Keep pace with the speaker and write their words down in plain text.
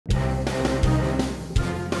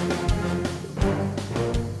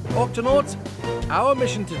Octonauts, our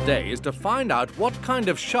mission today is to find out what kind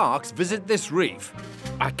of sharks visit this reef.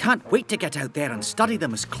 I can't wait to get out there and study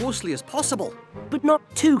them as closely as possible. But not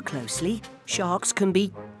too closely. Sharks can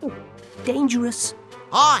be dangerous.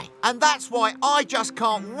 Aye, and that's why I just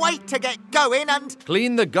can't wait to get going and...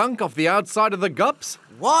 Clean the gunk off the outside of the gups?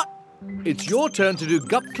 What? It's your turn to do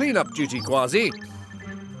gup cleanup duty, Quasi.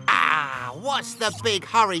 Ah, what's the big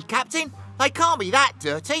hurry, Captain? They can't be that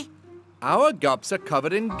dirty. Our gups are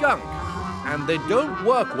covered in gunk, and they don't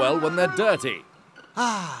work well when they're dirty.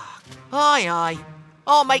 Ah, aye.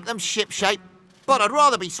 I'll make them ship-shape, but I'd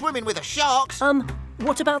rather be swimming with the sharks.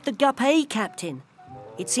 What about the gup A, Captain?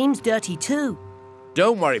 It seems dirty too.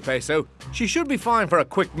 Don't worry, Peso. She should be fine for a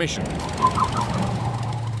quick mission.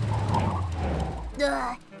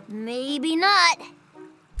 Maybe not.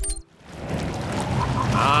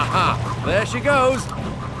 Aha! There she goes.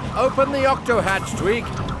 Open the octo hatch, Tweak.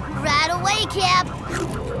 Right away, Cap.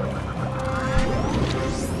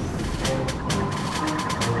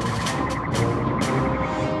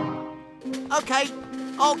 OK,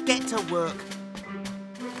 I'll get to work.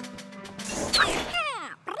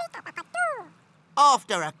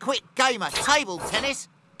 After a quick game of table tennis.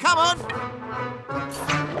 Come on.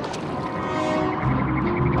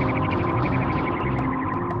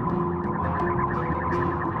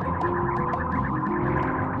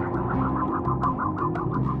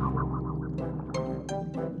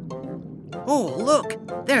 Oh,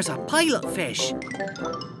 look, there's a pilot fish.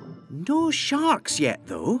 No sharks yet,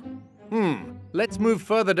 though. Let's move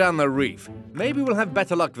further down the reef. Maybe we'll have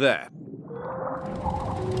better luck there.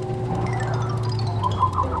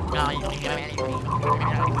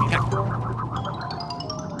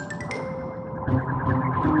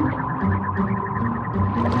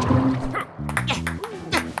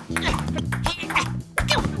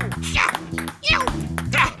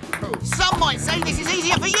 Some might say this is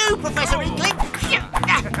easier for you, Professor Inkling.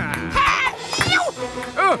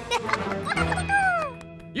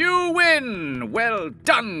 You win! Well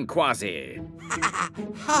done, Quasi.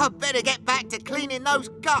 I better get back to cleaning those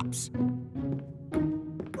gups.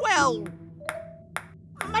 Well,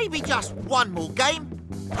 maybe just one more game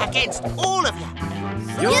against all of you.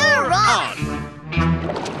 You're on!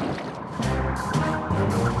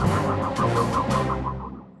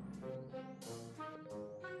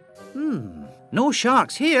 No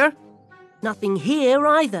sharks here. Nothing here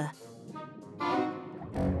either.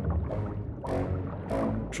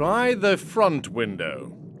 Try the front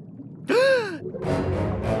window.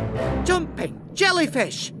 Jumping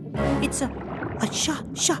jellyfish. It's a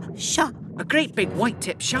shark. A great big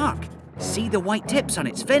white-tip shark. See the white tips on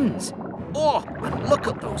its fins. Oh, and look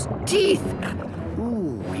at those teeth.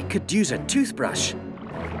 Ooh, we could use a toothbrush.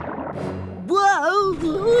 Whoa!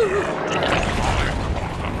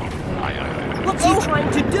 What's he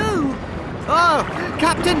trying to do? Oh,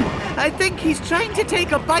 Captain, I think he's trying to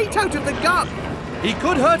take a bite out of the gup. He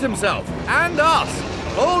could hurt himself, and us.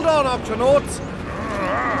 Hold on, Octonauts.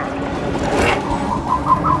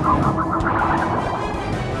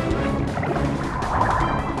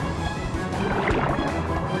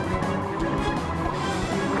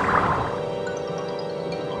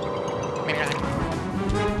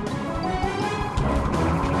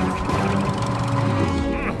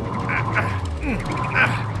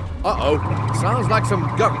 Uh-oh, sounds like some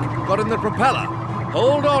gunk got in the propeller.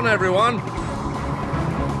 Hold on, everyone.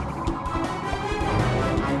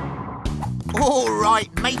 All right,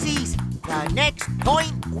 mateys. The next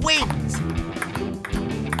point wins.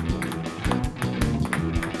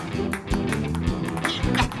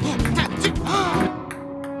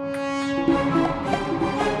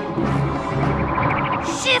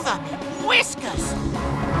 Shiver me whiskers.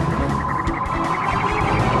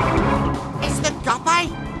 It's the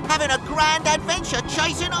guppy having a grand adventure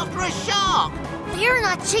chasing after a shark. They're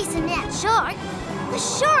not chasing that shark. The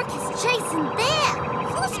shark is chasing them.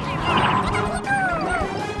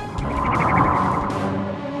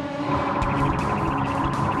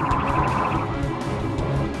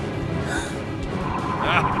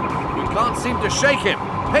 We can't seem to shake him.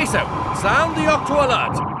 Peso, sound the octo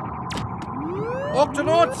alert.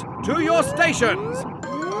 Octonauts, to your stations.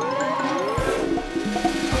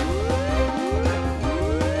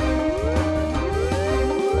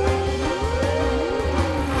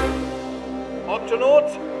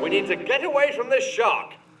 Octonauts, we need to get away from this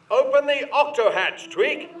shark. Open the octo hatch,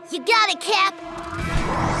 Tweak. You got it, Cap.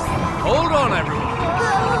 Hold on, everyone.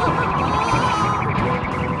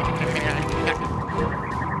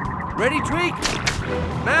 Ready, Tweak?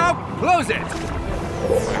 Now, close it.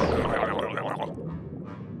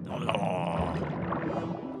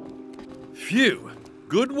 Phew.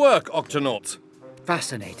 Good work, Octonauts.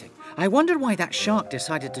 Fascinating. I wonder why that shark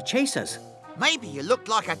decided to chase us. Maybe you looked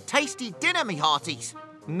like a tasty dinner, me hearties.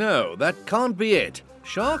 No, that can't be it.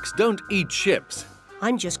 Sharks don't eat ships.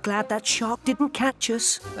 I'm just glad that shark didn't catch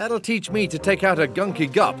us. That'll teach me to take out a gunky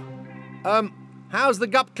gup. How's the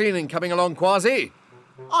gup cleaning coming along, Quasi?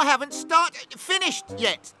 I haven't finished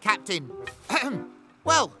yet, Captain.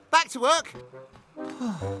 Well, back to work.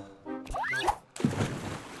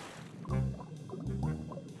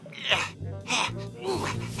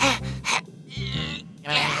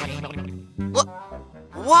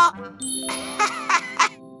 What?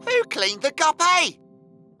 Who cleaned the gup, eh?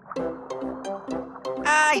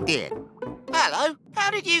 I did. Hello,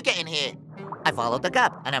 how did you get in here? I followed the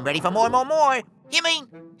gup, and I'm ready for more. You mean,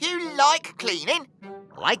 you like cleaning?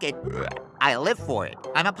 Like it? I live for it.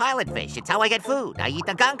 I'm a pilot fish. It's how I get food. I eat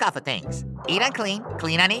the gunk off of things. Eat and clean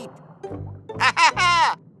and eat. Ha ha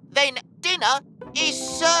ha! Then dinner is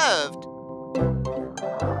served.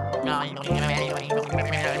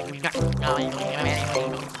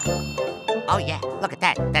 Oh yeah, look at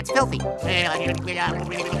that. That's filthy.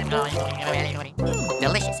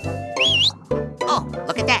 Delicious. Oh,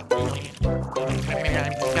 look at that.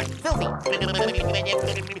 Filthy.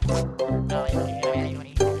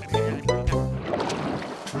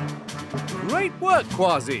 Great work,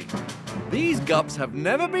 Quasi. These gups have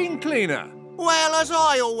never been cleaner. Well, as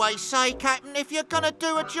I always say, Captain, if you're gonna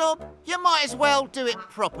do a job, you might as well do it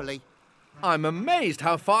properly. I'm amazed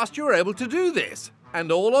how fast you were able to do this.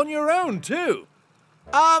 And all on your own, too.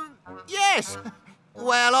 Yes.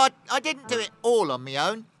 Well, I didn't do it all on my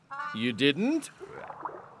own. You didn't?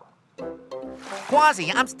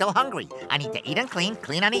 Quasi, I'm still hungry. I need to eat and clean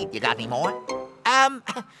and eat. You got any more?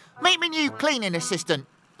 Meet my new cleaning assistant,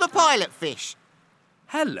 the pilot fish.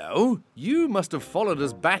 Hello. You must have followed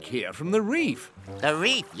us back here from the reef. The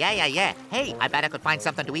reef? Yeah. Hey, I bet I could find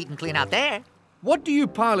something to eat and clean out there. What do you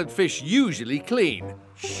pilot fish usually clean?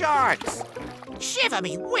 Sharks. Shiver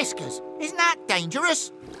me whiskers. Isn't that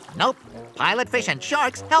dangerous? Nope. Pilot fish and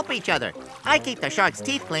sharks help each other. I keep the shark's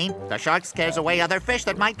teeth clean. The shark scares away other fish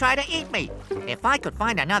that might try to eat me. If I could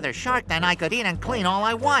find another shark, then I could eat and clean all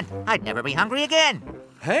I want. I'd never be hungry again.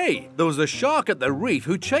 Hey, there was a shark at the reef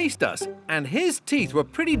who chased us, and his teeth were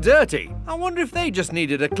pretty dirty. I wonder if they just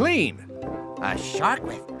needed a clean. A shark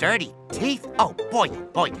with dirty teeth? Oh, boy,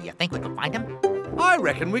 do you think we could find him? I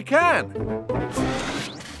reckon we can.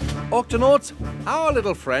 Octonauts, our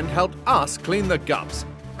little friend helped us clean the gups.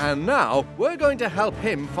 And now we're going to help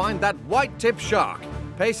him find that white-tip shark.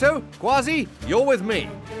 Peso, Quasi, you're with me.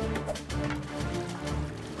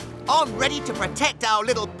 I'm ready to protect our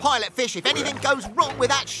little pilot fish if anything goes wrong with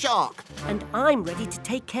that shark. And I'm ready to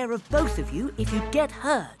take care of both of you if you get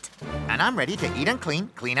hurt. And I'm ready to eat and clean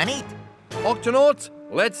and eat. Octonauts,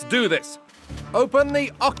 let's do this. Open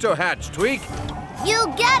the octo hatch, Tweak. You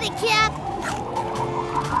got it, Cap.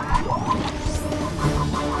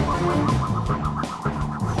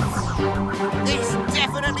 This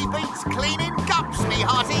definitely beats cleaning gups, me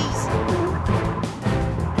hearties.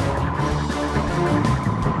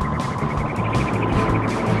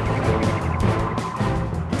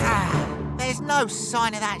 There's no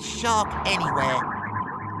sign of that shark anywhere.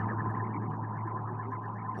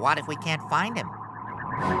 What if we can't find him?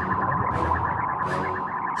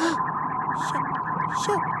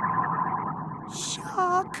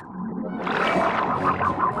 Shark.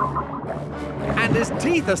 And his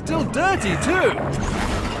teeth are still dirty, too.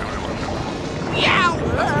 Yow!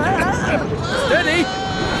 Steady!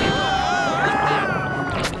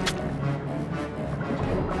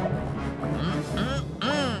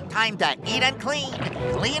 Time to eat and clean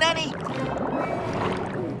and eat.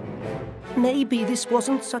 Maybe this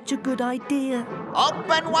wasn't such a good idea.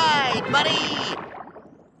 Open wide, buddy!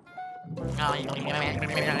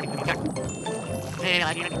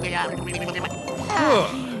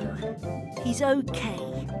 He's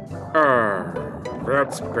okay.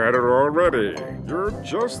 That's better already. You're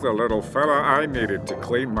just the little fella I needed to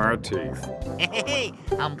clean my teeth. Hey,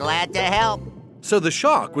 I'm glad to help. So the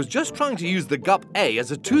shark was just trying to use the gup A as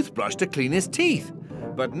a toothbrush to clean his teeth.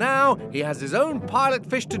 But now he has his own pilot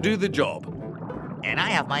fish to do the job. And I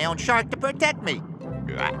have my own shark to protect me.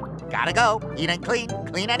 Gotta go. Eat and clean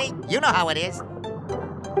and eat. You know how it is.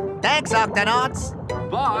 Thanks, Octonauts.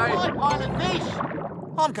 Bye. Bye, pilot fish.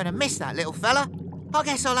 I'm gonna miss that little fella. I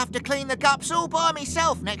guess I'll have to clean the gups all by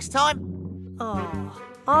myself next time. Oh,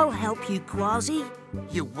 I'll help you, Quasi.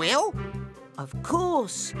 You will? Of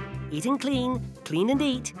course. Eat and clean and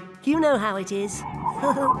eat. You know how it is.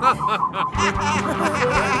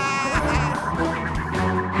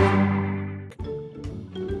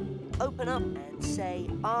 Open up and say,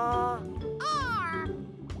 R. R.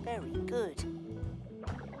 Very good.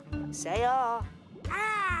 Say ah.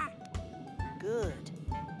 Ah! Good.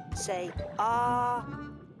 Say ah.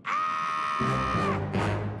 Ah!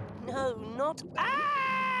 No, not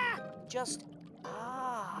ah! Just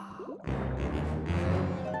ah.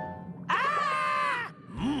 Ah!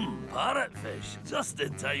 Parrotfish, just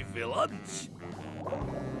in time for lunch.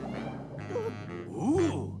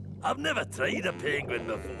 Ooh, I've never tried a penguin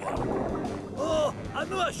before. Oh, I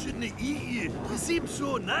know I shouldn't eat you. You seem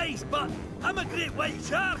so nice, but I'm a great white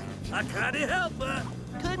shark. I can't help it.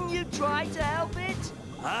 Couldn't you try to help it?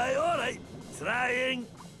 Aye, all right. Trying.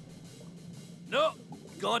 No,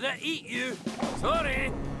 gotta eat you.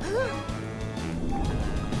 Sorry.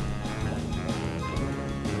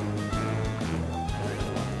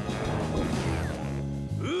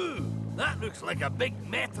 Ooh, that looks like a big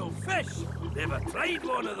metal fish. Never tried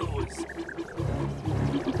one of those.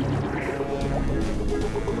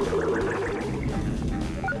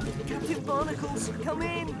 Captain Barnacles, come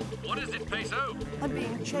in. What is it, Peso? I'm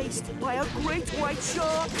being chased by a great white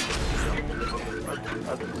shark.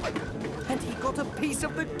 And he got a piece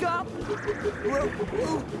of the gup. Whoa,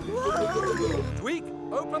 whoa, whoa. Tweak,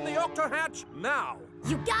 open the octo hatch now.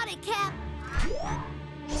 You got it, Cap.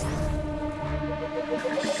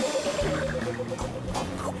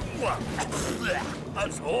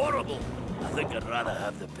 That's horrible. I think I'd rather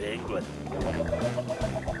have the penguin.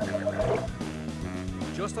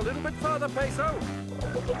 Just a little bit further, Peso.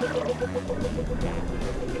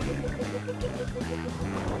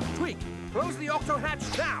 Tweak, close the octo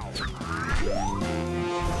hatch now.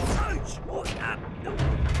 Ouch! What's happened?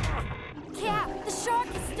 Cap, the shark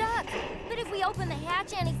is stuck. But if we open the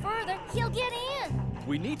hatch any further, he'll get in.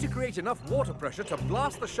 We need to create enough water pressure to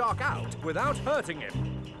blast the shark out without hurting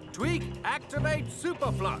him. Tweak, activate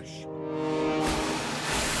Super Flush.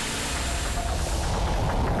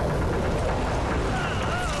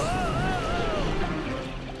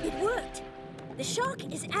 It worked. The shark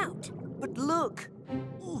is out. But look.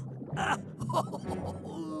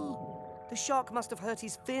 The shark must have hurt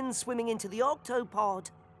his fin swimming into the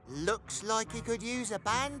Octopod. Looks like he could use a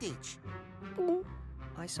bandage.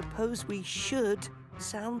 I suppose we should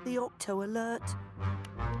sound the Octo alert.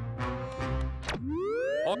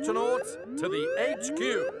 Octonauts to the HQ.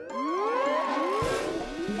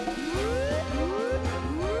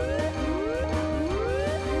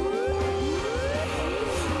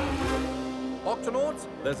 Octonauts,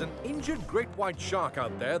 there's an injured great white shark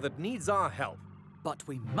out there that needs our help. But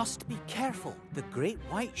we must be careful. The great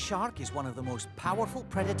white shark is one of the most powerful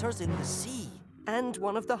predators in the sea. And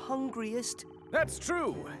one of the hungriest. That's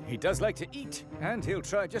true. He does like to eat, and he'll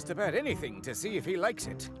try just about anything to see if he likes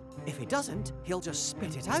it. If he doesn't, he'll just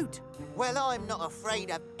spit it out. Well, I'm not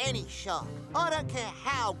afraid of any shark. I don't care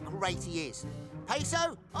how great he is.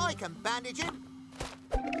 Peso, I can bandage him.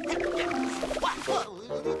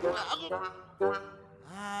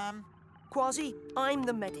 Quasi, I'm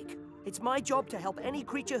the medic. It's my job to help any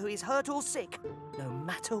creature who is hurt or sick, no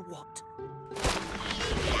matter what.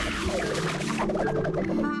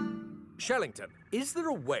 Shellington, is there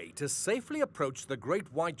a way to safely approach the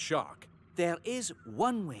great white shark? There is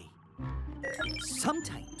one way.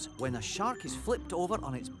 Sometimes, when a shark is flipped over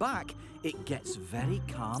on its back, it gets very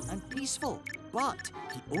calm and peaceful. But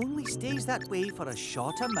he only stays that way for a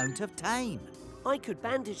short amount of time. I could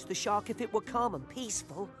bandage the shark if it were calm and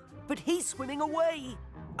peaceful, but he's swimming away.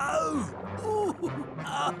 Ow! Ooh!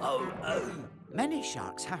 Ow! Ow! Many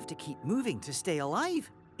sharks have to keep moving to stay alive.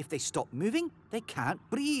 If they stop moving, they can't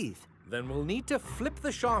breathe. Then we'll need to flip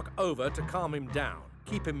the shark over to calm him down.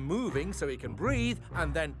 Keep him moving so he can breathe,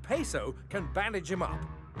 and then Peso can bandage him up.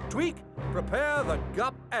 Tweak, prepare the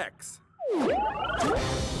Gup X.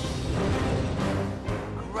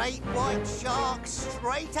 Great white shark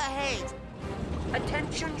straight ahead.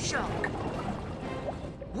 Attention, shark.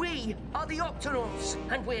 We are the Octonauts,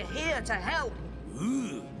 and we're here to help.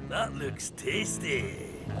 Ooh, that looks tasty.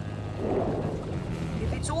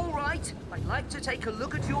 If it's all right, I'd like to take a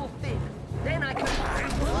look at your fin. Then I can...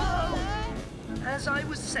 Whoa! As I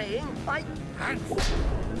was saying,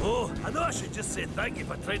 Oh, I know I should just say thank you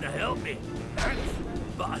for trying to help me.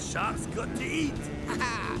 But a shark's got to eat.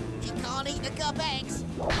 He can't eat the Gup eggs.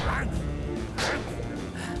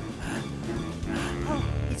 Oh,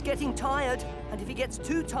 he's getting tired. And if he gets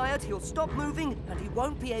too tired, he'll stop moving and he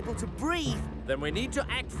won't be able to breathe. Then we need to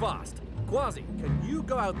act fast. Quasi, can you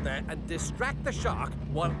go out there and distract the shark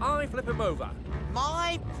while I flip him over?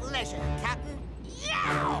 My pleasure, Captain.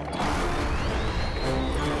 Yow!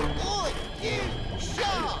 Oi, you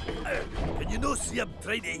shark! Can you not see I'm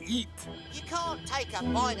trying to eat? You can't take a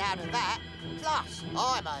bite out of that. Plus,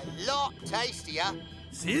 I'm a lot tastier.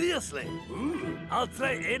 Seriously? Ooh, I'll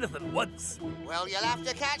try anything once. Well, you'll have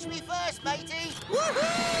to catch me first, matey.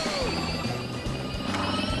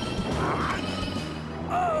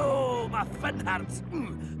 Oh, my fin hurts.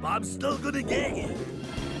 But I'm still gonna get you.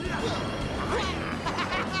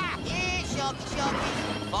 Here, Sharky,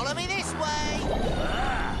 Sharky. Follow me this way.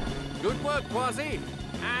 Good work, Quasi.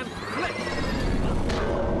 And flip.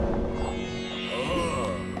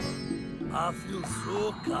 Oh, I feel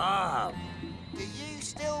so calm. Do you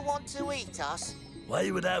still want to eat us? Why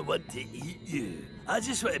would I want to eat you? I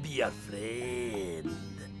just want to be your friend.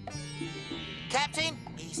 Captain,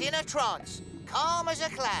 he's in a trance. Calm as a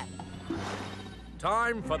clam.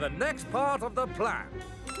 Time for the next part of the plan.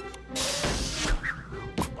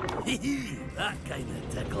 That kind of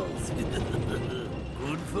tickles.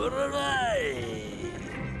 Good for a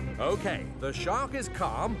ride. Okay, the shark is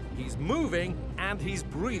calm, he's moving, and he's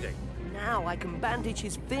breathing. Now I can bandage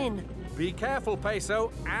his fin. Be careful,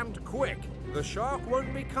 Peso, and quick. The shark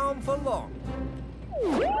won't be calm for long.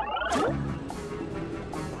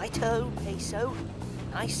 Righto, Peso.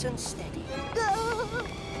 Nice and steady.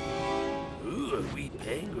 Ooh, a wee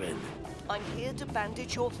penguin. I'm here to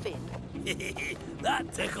bandage your fin.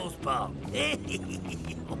 That tickles, pal.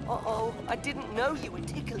 Uh-oh, I didn't know you were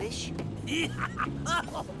ticklish.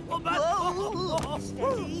 Oh, man. Whoa,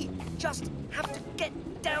 steady. Just have to get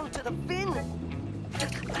down to the fin.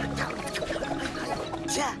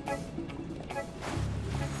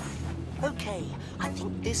 Okay, I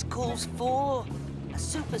think this calls for a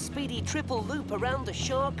super speedy triple loop around the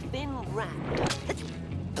shark fin wrap.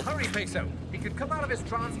 Hurry, Peso. He could come out of his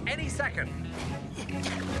trance any second.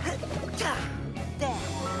 There.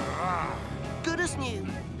 Good as new.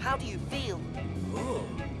 How do you feel? Oh,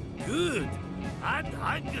 good. And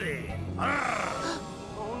hungry.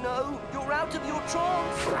 Oh no, you're out of your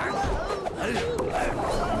trance.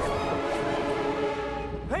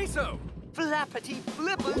 Peso! Flappity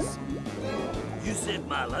flippers. You saved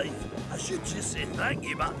my life. I should just say thank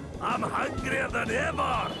you, but I'm hungrier than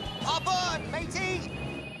ever. Aboard, matey!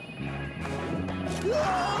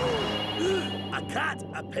 A cat,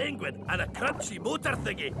 a penguin, and a crunchy motor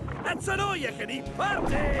thingy. It's an all-you-can-eat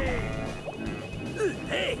party!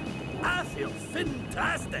 Hey, I feel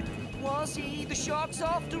fantastic. Quasi, the shark's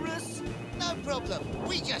after us. No problem.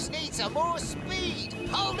 We just need some more speed.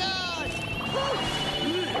 Hold on!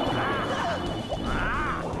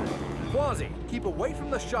 Quasi, keep away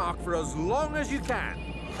from the shark for as long as you can.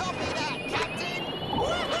 Copy that, Captain!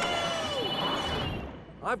 Woohoo!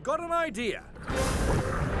 I've got an idea.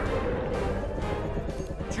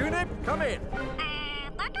 Tunip, come in.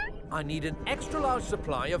 I need an extra large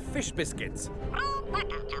supply of fish biscuits.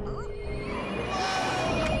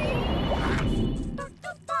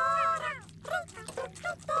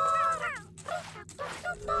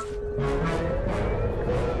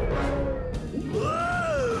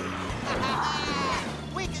 Whoa!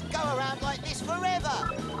 We could go around like this forever.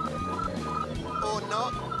 Or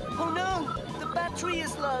not. Oh no, the battery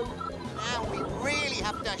is low. Now we really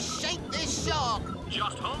have to shake this shark.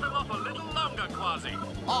 Just hold him off a little longer, Quasi.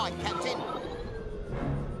 Aye, Captain.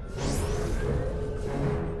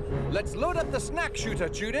 Let's load up the snack shooter,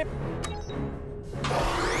 Tunip.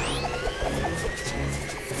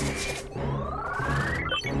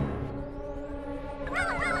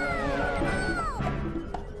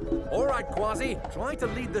 All right, Quasi, try to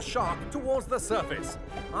lead the shark towards the surface.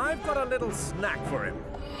 I've got a little snack for him.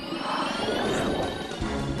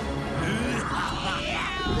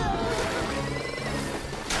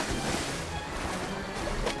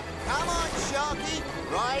 Come on, Sharky.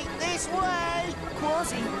 Right this way.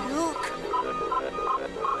 Quasi, look.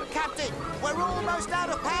 Captain, we're almost out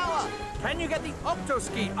of power. Can you get the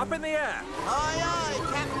octoski up in the air? Aye, aye,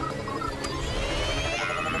 Captain.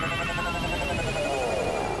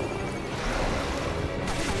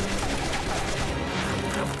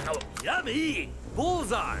 Oh, yummy!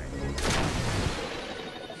 Bullseye!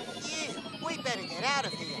 You, we better get out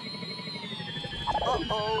of here.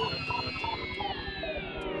 Uh-oh.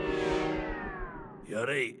 You're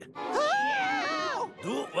right.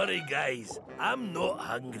 Don't worry, guys. I'm not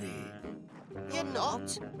hungry. You're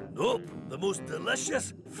not? Nope. The most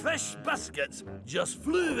delicious fish biscuits just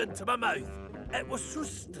flew into my mouth. It was so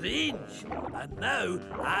strange. And now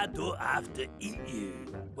I don't have to eat you,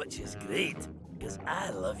 which is great, because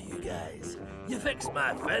I love you guys. You fixed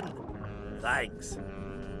my fin. Thanks.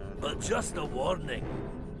 But just a warning.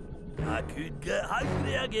 I could get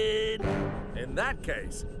hungry again. In that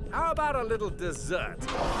case, how about a little dessert?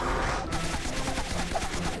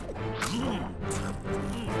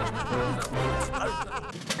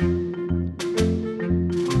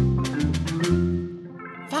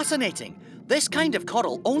 Fascinating. This kind of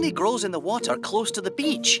coral only grows in the water close to the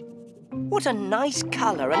beach. What a nice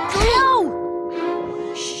colour and...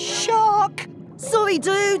 Ow! Shark! Sorry,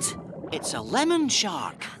 dude. It's a lemon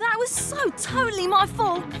shark. That was so totally my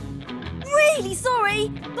fault. Really sorry.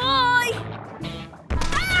 Bye.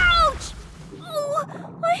 Ouch! Oh,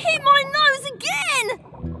 I hit my nose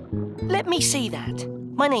again. Let me see that.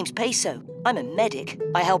 My name's Peso. I'm a medic.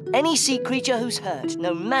 I help any sea creature who's hurt,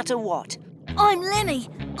 no matter what. I'm Lemmy.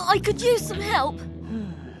 I could use some help.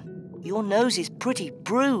 Your nose is pretty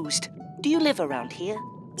bruised. Do you live around here?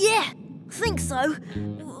 Yeah, think so.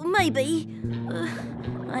 Maybe.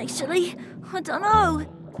 Actually, I don't know.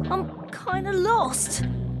 I'm kind of lost.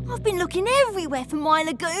 I've been looking everywhere for my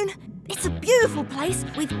lagoon. It's a beautiful place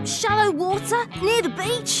with shallow water near the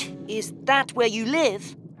beach. Is that where you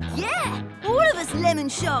live? Yeah, all of us lemon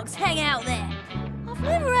sharks hang out there. I've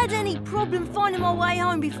never had any problem finding my way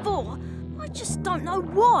home before. I just don't know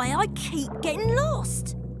why I keep getting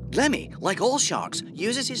lost. Lemmy, like all sharks,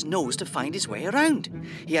 uses his nose to find his way around.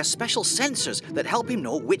 He has special sensors that help him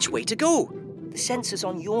know which way to go. The sensors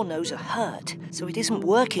on your nose are hurt, so it isn't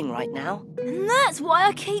working right now. And that's why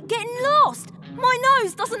I keep getting lost. My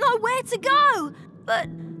nose doesn't know where to go. But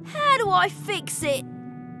how do I fix it?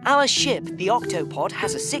 Our ship, the Octopod,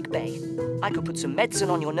 has a sick bay. I could put some medicine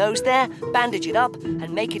on your nose there, bandage it up,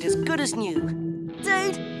 and make it as good as new.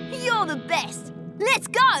 Dude, you're the best. Let's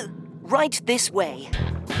go. Right this way.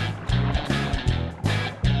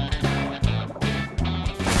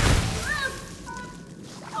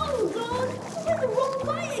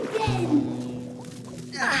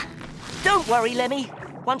 Don't worry, Lemmy.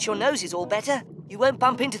 Once your nose is all better, you won't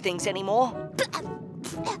bump into things anymore.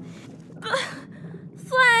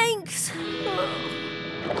 Thanks.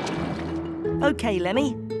 OK,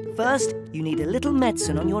 Lemmy. First, you need a little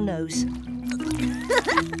medicine on your nose.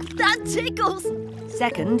 That tickles.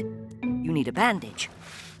 Second, you need a bandage.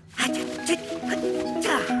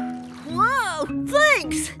 Whoa,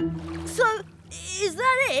 thanks. So, is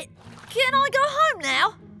that it? Can I go home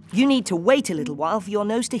now? You need to wait a little while for your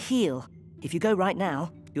nose to heal. If you go right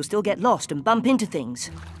now, you'll still get lost and bump into things.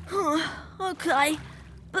 OK.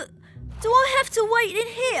 But do I have to wait in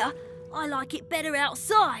here? I like it better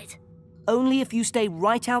outside. Only if you stay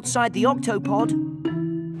right outside the Octopod.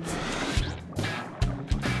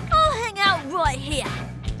 I'll hang out right here.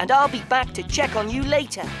 And I'll be back to check on you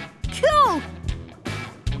later. Cool!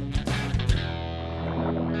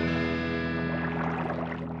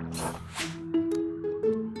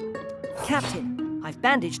 Captain, I've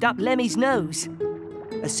bandaged up Lemmy's nose.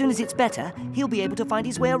 As soon as it's better, he'll be able to find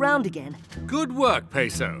his way around again. Good work,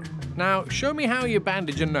 Peso. Now, show me how you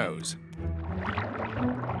bandage a nose.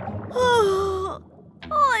 Oh,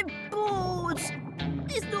 I'm bored.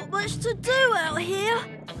 There's not much to do out here.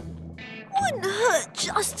 Wouldn't hurt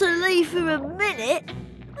just to leave for a minute,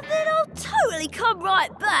 and then I'll totally come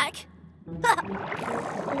right back.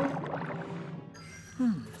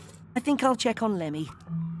 I think I'll check on Lemmy.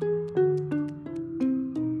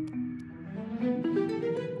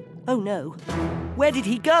 Oh no, where did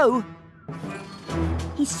he go?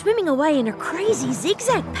 He's swimming away in a crazy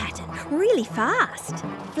zigzag pattern, really fast.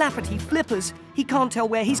 Flappity flippers, he can't tell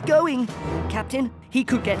where he's going. Captain, he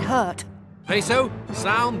could get hurt. Peso,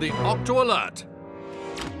 sound the Octo alert.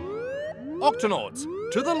 Octonauts,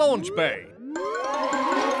 to the launch bay.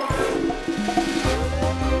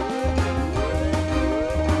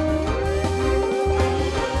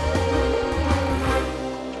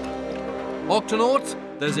 Octonauts,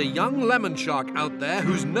 there's a young lemon shark out there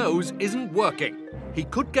whose nose isn't working. He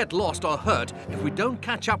could get lost or hurt if we don't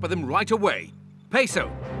catch up with him right away.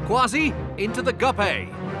 Peso, Quasi, into the guppy.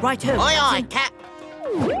 Righto. Aye, aye, Cap.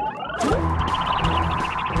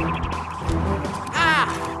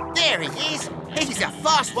 Ah, there he is. He's a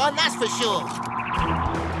fast one, that's for sure.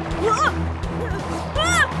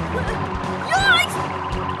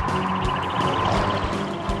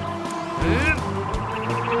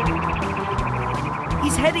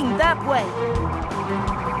 He's heading that way.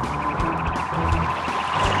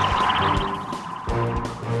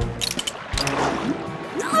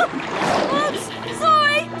 Oops,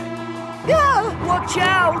 sorry. Watch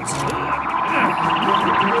out!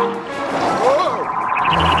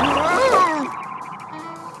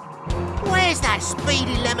 Where's that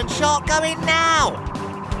speedy lemon shark going now?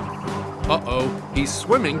 Uh-oh, he's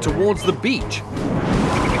swimming towards the beach.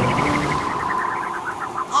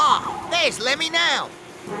 Ah, there's Lemmy now.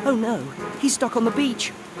 Oh no, he's stuck on the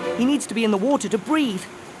beach. He needs to be in the water to breathe.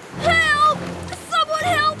 Help! Someone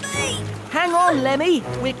help me! Hang on, Lemmy.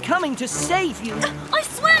 We're coming to save you. I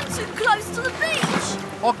swam too close to the beach.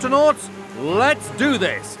 Octonauts, let's do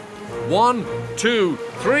this. 1, 2,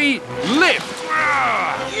 3, lift!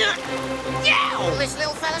 Oh, this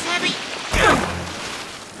little fella's heavy.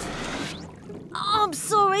 I'm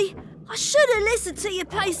sorry. I should have listened to you,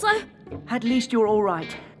 Peso. At least you're all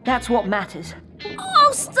right. That's what matters.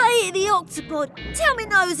 I'll stay at the Octopod. Tell me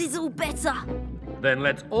nose is all better. Then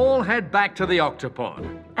let's all head back to the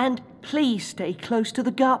Octopod. And please stay close to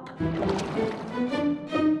the gup.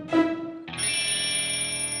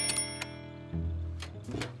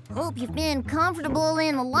 Hope you've been comfortable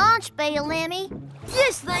in the launch bay, Lemmy.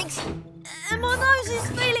 Yes, thanks. And my nose is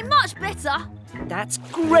feeling much better. That's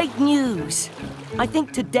great news. I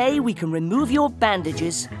think today we can remove your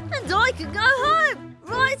bandages. And I can go home.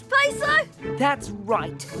 Right, Peso? That's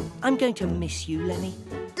right. I'm going to miss you, Lemmy.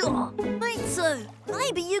 Oh, me too.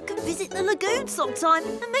 Maybe you can visit the lagoon sometime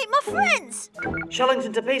and meet my friends.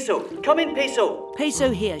 Shellington to Peso. Come in, Peso.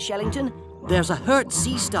 Peso here, Shellington. There's a hurt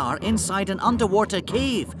sea star inside an underwater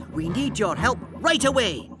cave. We need your help right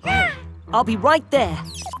away. I'll be right there.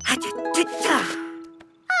 I'll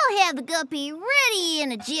have the guppy ready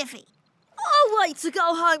in a jiffy. I'll wait to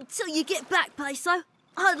go home till you get back, Peso.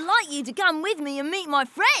 I'd like you to come with me and meet my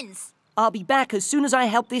friends. I'll be back as soon as I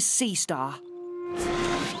help this sea star.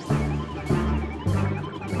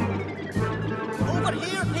 Over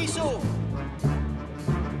here, Peso.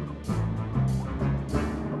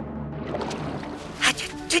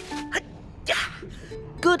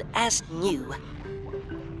 Good as new.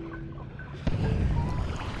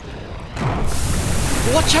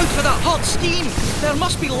 Watch out for that hot steam. There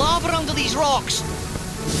must be lava under these rocks.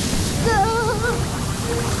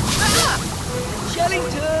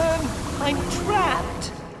 Shellington! I'm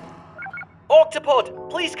trapped. Octopod,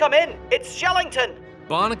 please come in. It's Shellington.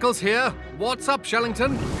 Barnacles here. What's up,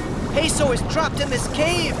 Shellington? Peso is trapped in this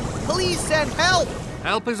cave. Please send help.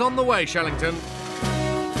 Help is on the way, Shellington.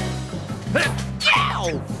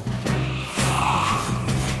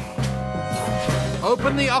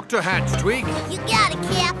 Open the octo-hatch, Twig. You got it,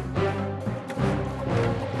 Cap.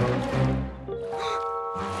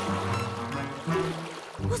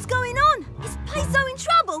 What's going on? Is Peso in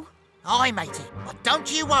trouble? Aye, matey, but don't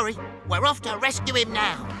you worry. We're off to rescue him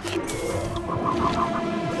now.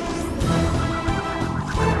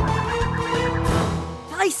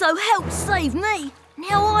 Peso helped save me.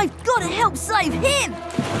 Now I've got to help save him.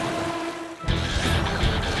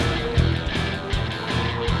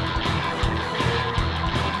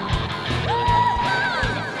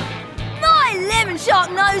 My lemon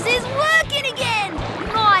shark nose is working again.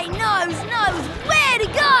 My nose knows where to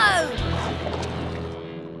go.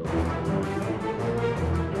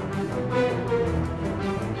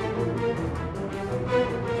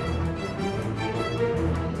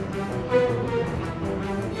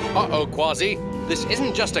 Uh-oh, Quasi. This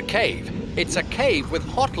isn't just a cave. It's a cave with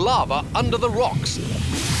hot lava under the rocks.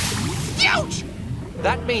 Ouch!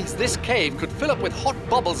 That means this cave could fill up with hot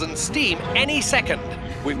bubbles and steam any second.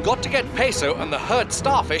 We've got to get Peso and the hurt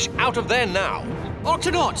starfish out of there now.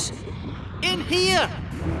 Octonauts, in here.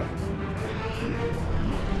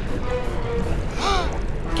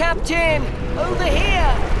 Captain, over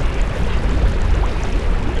here.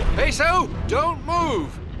 Peso, don't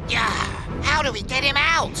move. Yeah, how do we get him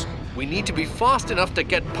out? We need to be fast enough to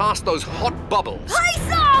get past those hot bubbles.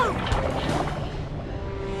 Peso!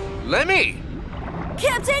 Lemmy!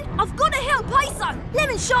 Captain, I've got to help Peso.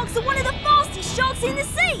 Lemon sharks are one of the fastest sharks in the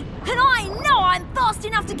sea. And I know I'm fast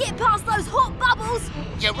enough to get past those hot bubbles.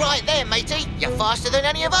 You're right there, matey. You're faster than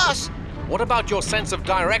any of us. What about your sense of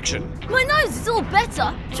direction? My nose is all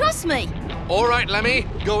better. Trust me. All right, Lemmy.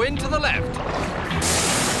 Go in to the left.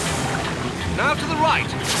 Now to the right.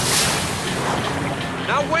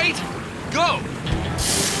 Now wait. Go.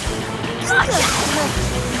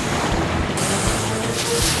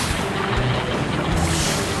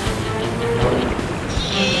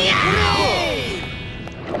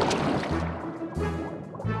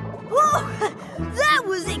 Whoa, that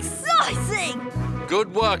was exciting!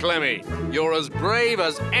 Good work, Lemmy. You're as brave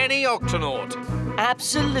as any Octonaut.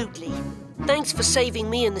 Absolutely. Thanks for saving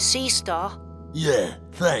me and the sea star. Yeah,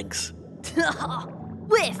 thanks.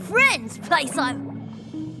 We're friends, Peso.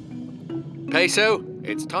 Peso,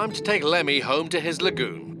 it's time to take Lemmy home to his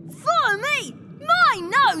lagoon. Follow me! My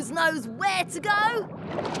nose knows where to go.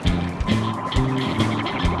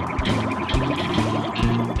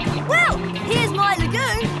 Well, here's my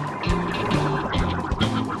lagoon.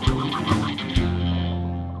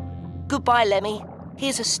 Goodbye, Lemmy.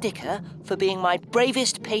 Here's a sticker for being my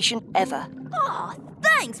bravest patient ever. Oh,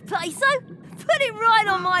 thanks, Peso. Put it right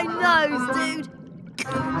on my nose, dude.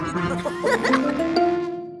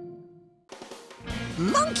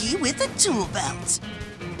 Monkey with a tool belt.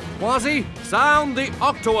 Quasi, sound the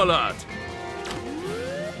Octo alert.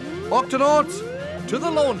 Octonauts, to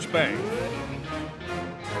the launch bay.